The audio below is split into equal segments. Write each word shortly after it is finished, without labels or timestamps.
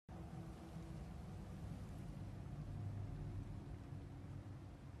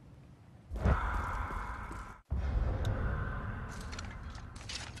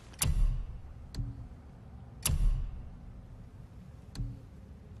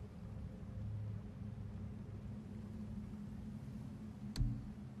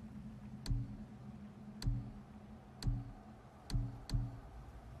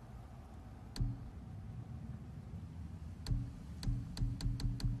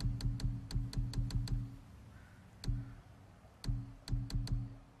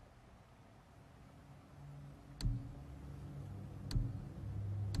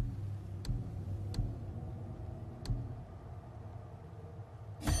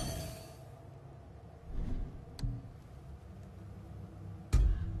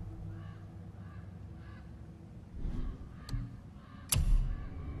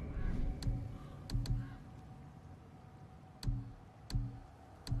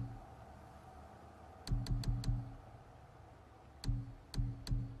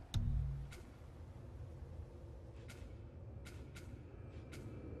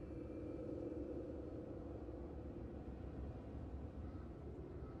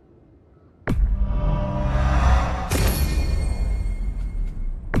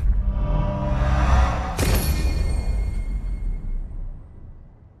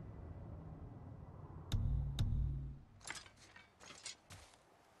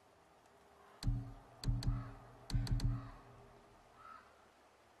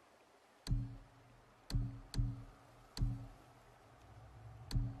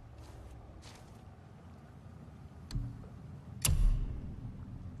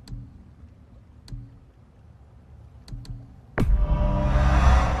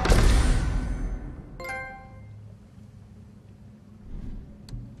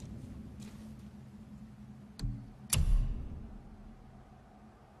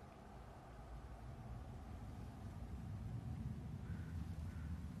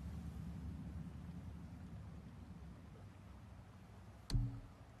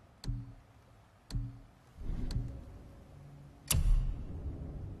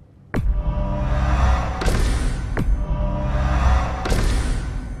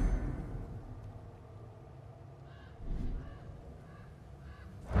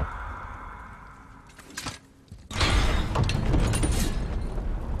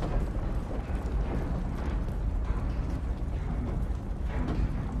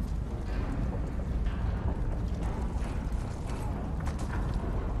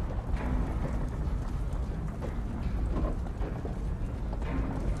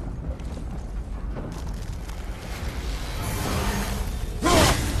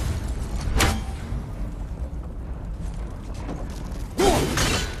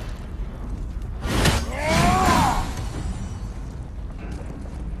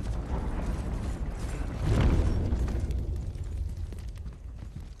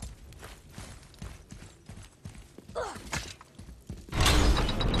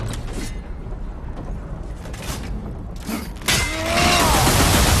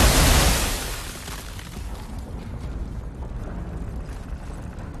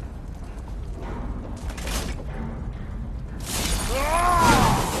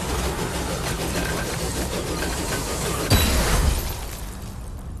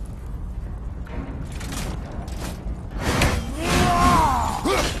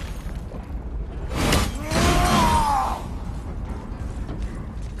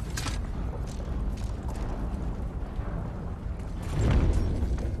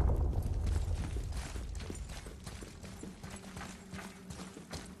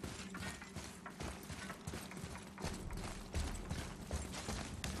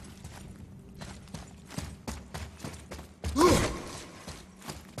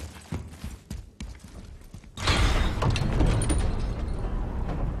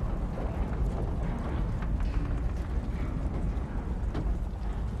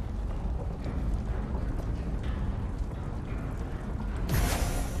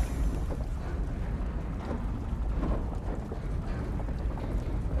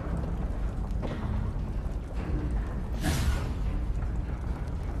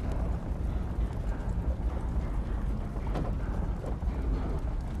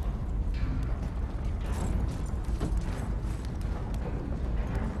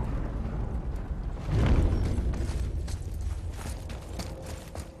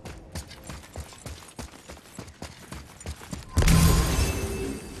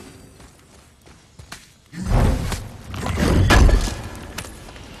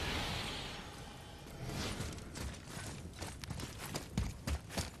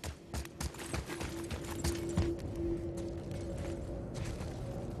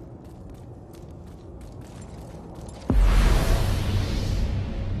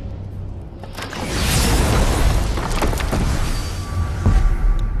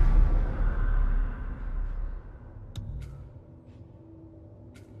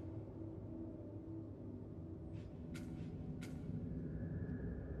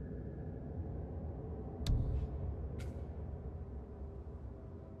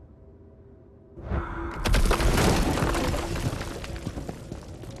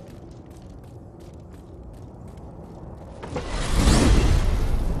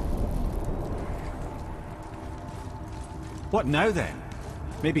What now then?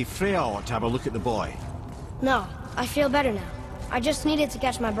 Maybe Freya ought to have a look at the boy. No, I feel better now. I just needed to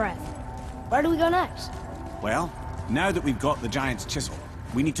catch my breath. Where do we go next? Well, now that we've got the giant's chisel,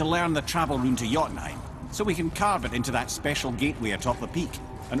 we need to learn the travel rune to Jotunheim, so we can carve it into that special gateway atop the peak,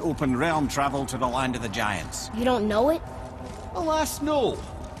 and open realm travel to the land of the giants. You don't know it? Alas, no.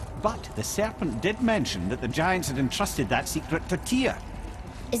 But the serpent did mention that the giants had entrusted that secret to Tyr.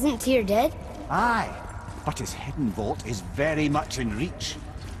 Isn't Tyr dead? Aye, but his hidden vault is very much in reach.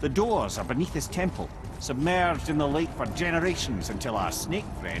 The doors are beneath his temple, submerged in the lake for generations until our snake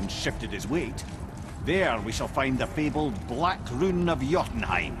friend shifted his weight. There we shall find the fabled Black Rune of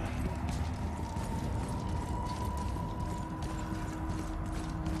Jotunheim.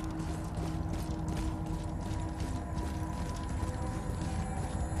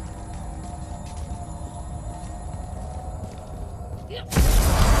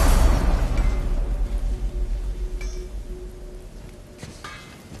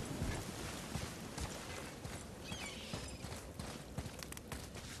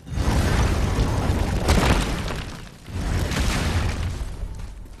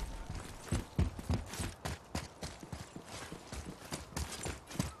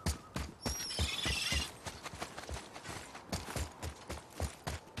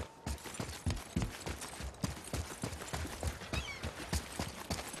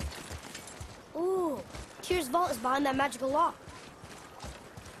 Tyr's vault is behind that magical lock.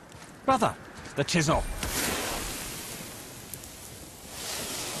 Brother, the chisel.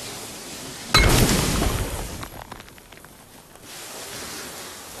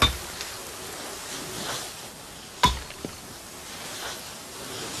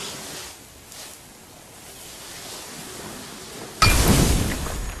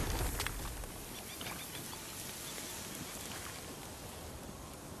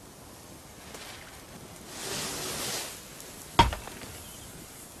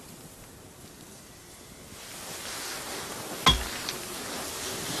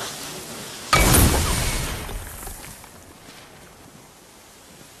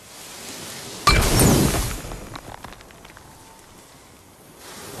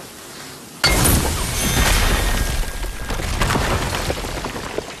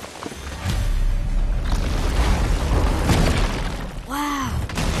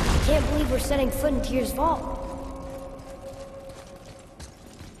 We're setting foot in Tyr's vault.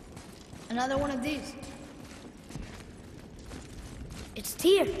 Another one of these. It's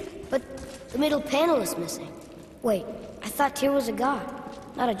Tyr, but the middle panel is missing. Wait, I thought Tyr was a god,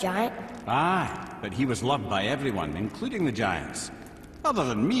 not a giant. Aye, but he was loved by everyone, including the giants. Other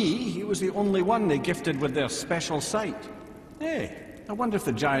than me, he was the only one they gifted with their special sight. Hey, I wonder if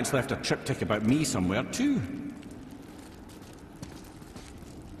the giants left a triptych about me somewhere too.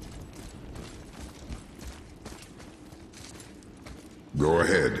 Go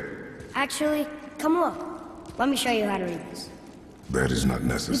ahead. Actually, come look. Let me show you how to read this. That is not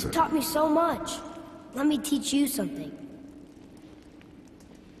necessary. You've taught me so much. Let me teach you something.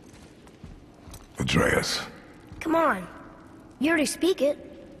 Atreus. Come on. You already speak it.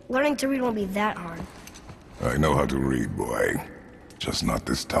 Learning to read won't be that hard. I know how to read, boy. Just not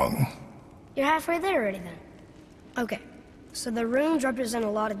this tongue. You're halfway there already then. Okay, so the runes represent a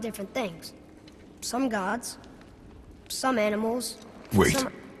lot of different things. Some gods, some animals. Wait.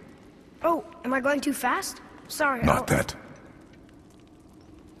 Some... Oh, am I going too fast? Sorry. Not that.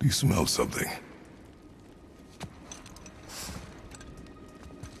 Do you smell something?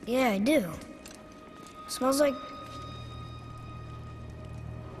 Yeah, I do. Smells like...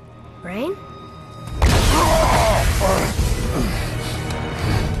 rain?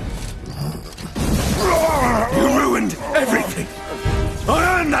 You ruined everything!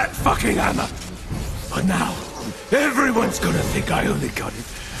 I earned that fucking hammer! But now, everyone's gonna think I only got it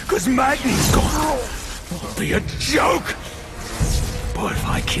because Magni's gone. It'll be a joke! But if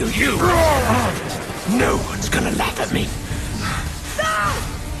I kill you, no one's gonna laugh at me.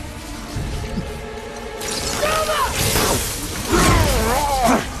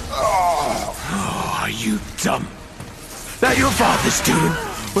 Oh, are you dumb? That your father's doing?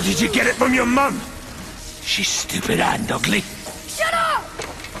 Or did you get it from your mum? She's stupid and ugly. Shut up!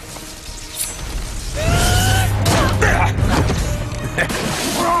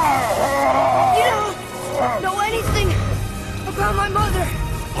 You don't know anything about my mother.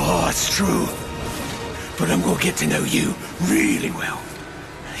 Oh, it's true. But I'm gonna get to know you really well.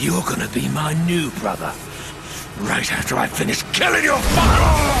 You're gonna be my new brother. Right after I finish killing your father!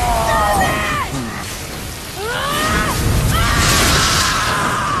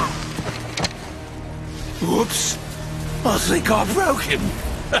 Whoops. I think I broke him.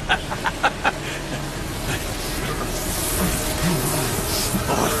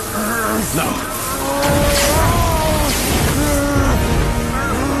 No.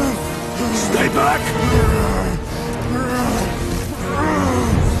 Stay back!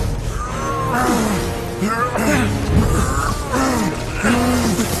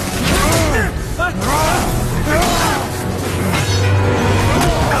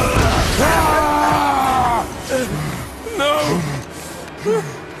 No!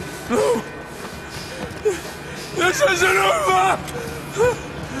 No! This isn't over!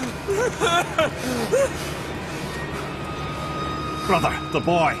 Brother, the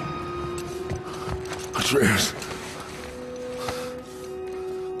boy. Atreus.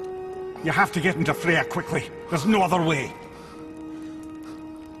 You have to get into Freya quickly. There's no other way.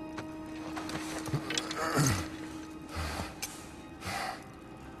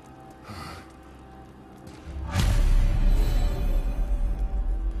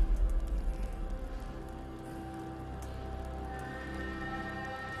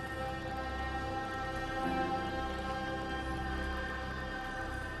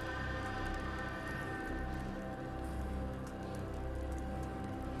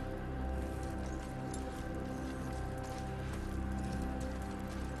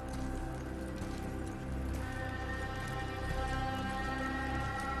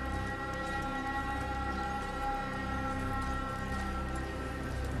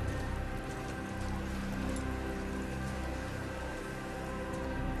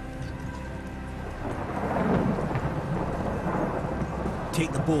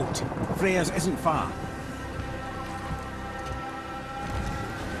 Take the boat. Freya's isn't far.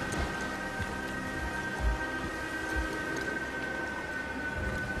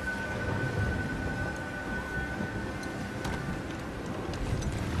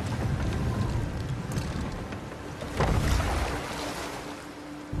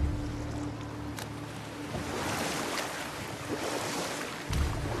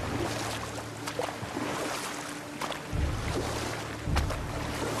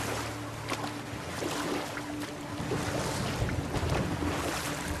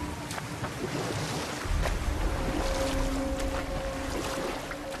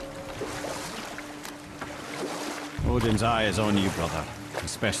 Odin's eye is on you, brother.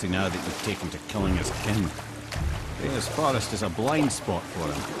 Especially now that you've taken to killing his kin. Freya's forest is a blind spot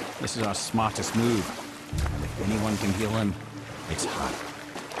for him. This is our smartest move. And if anyone can heal him, it's her.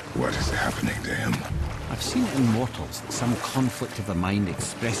 What is happening to him? I've seen it in mortals that some conflict of the mind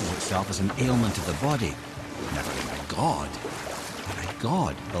expresses itself as an ailment of the body. Never in a god. But a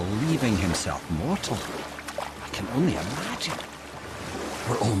god believing himself mortal. I can only imagine.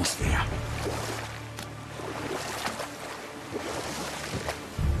 We're almost there.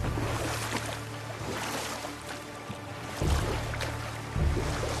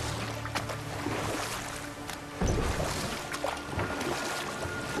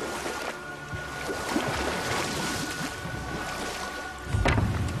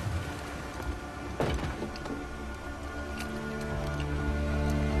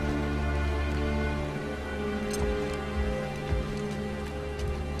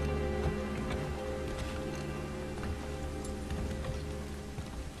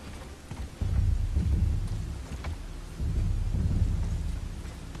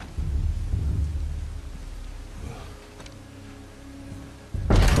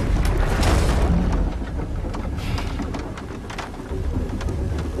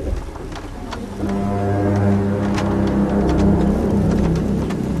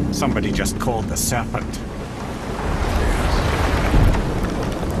 Somebody just called the serpent.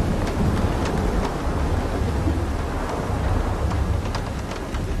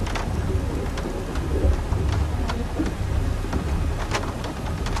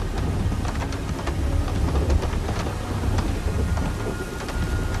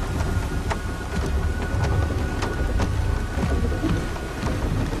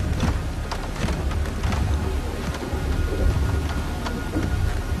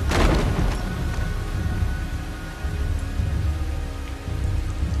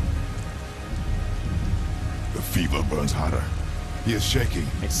 Fever burns hotter. He is shaking.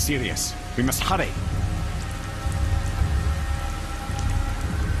 It's serious. We must hurry.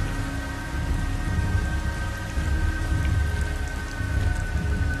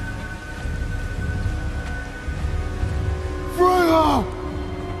 Freya!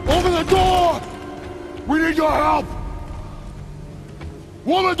 Open the door! We need your help!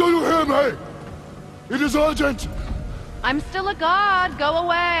 Woman, do you hear me? It is urgent! I'm still a god. Go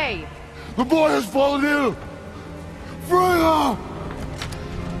away. The boy has fallen ill! Freya!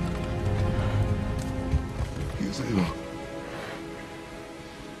 He is ill.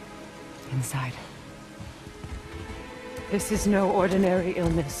 Inside. This is no ordinary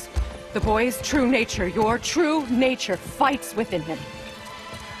illness. The boy's true nature, your true nature, fights within him.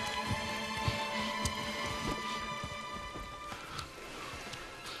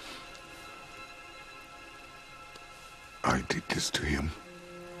 I did this to him.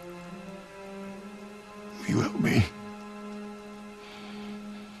 Will you help me?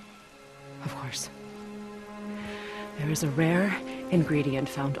 Of course. There is a rare ingredient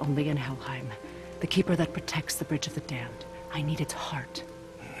found only in Helheim. The keeper that protects the Bridge of the Damned. I need its heart.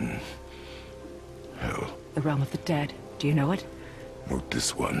 Hell. The realm of the dead. Do you know it? Not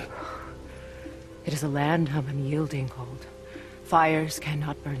this one. It is a land of unyielding cold. Fires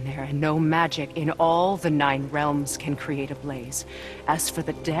cannot burn there, and no magic in all the 9 realms can create a blaze. As for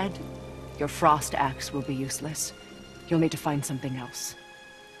the dead, your frost axe will be useless. You'll need to find something else.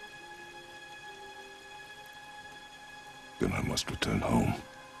 Then I must return home.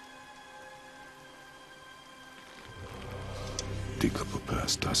 Dig up a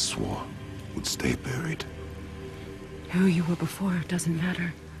past I swore would stay buried. Who you were before doesn't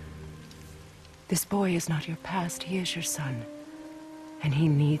matter. This boy is not your past, he is your son. And he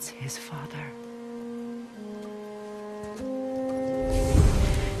needs his father.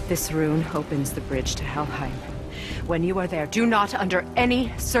 This rune opens the bridge to Helheim. When you are there, do not under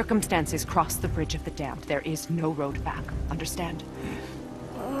any circumstances cross the Bridge of the Damned. There is no road back. Understand?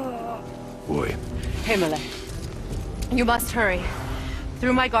 Boy. Himmele, you must hurry.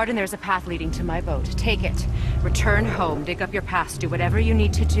 Through my garden there's a path leading to my boat. Take it. Return home, dig up your past, do whatever you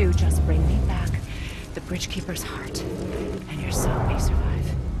need to do. Just bring me back the Bridgekeeper's heart, and your son may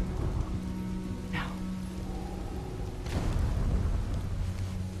survive. Now.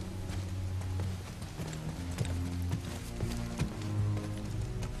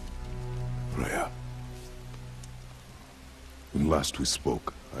 Freya. When last we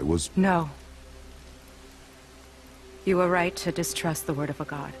spoke, I was... No. You were right to distrust the word of a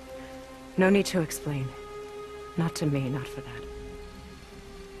god. No need to explain. Not to me, not for that.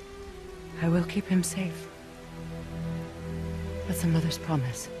 I will keep him safe. That's a mother's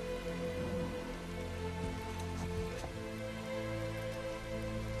promise.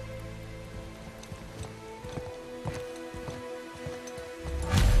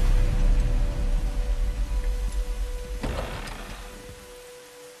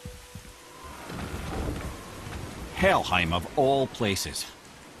 Helheim of all places.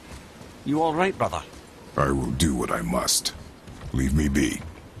 You all right, brother? I will do what I must. Leave me be.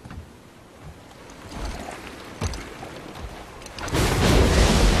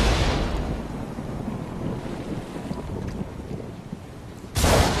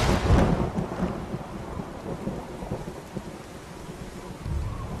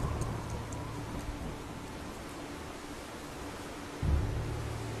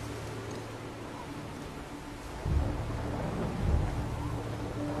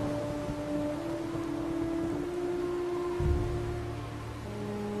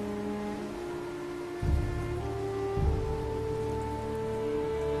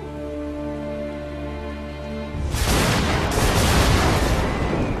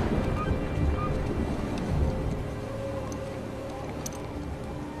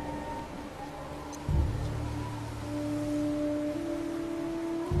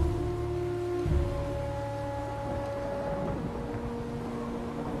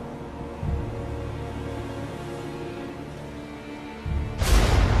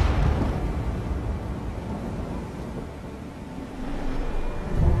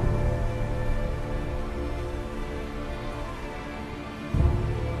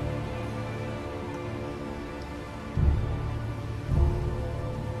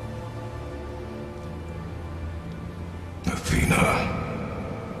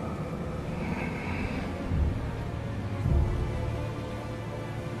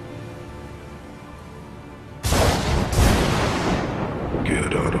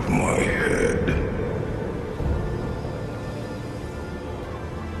 Get out of my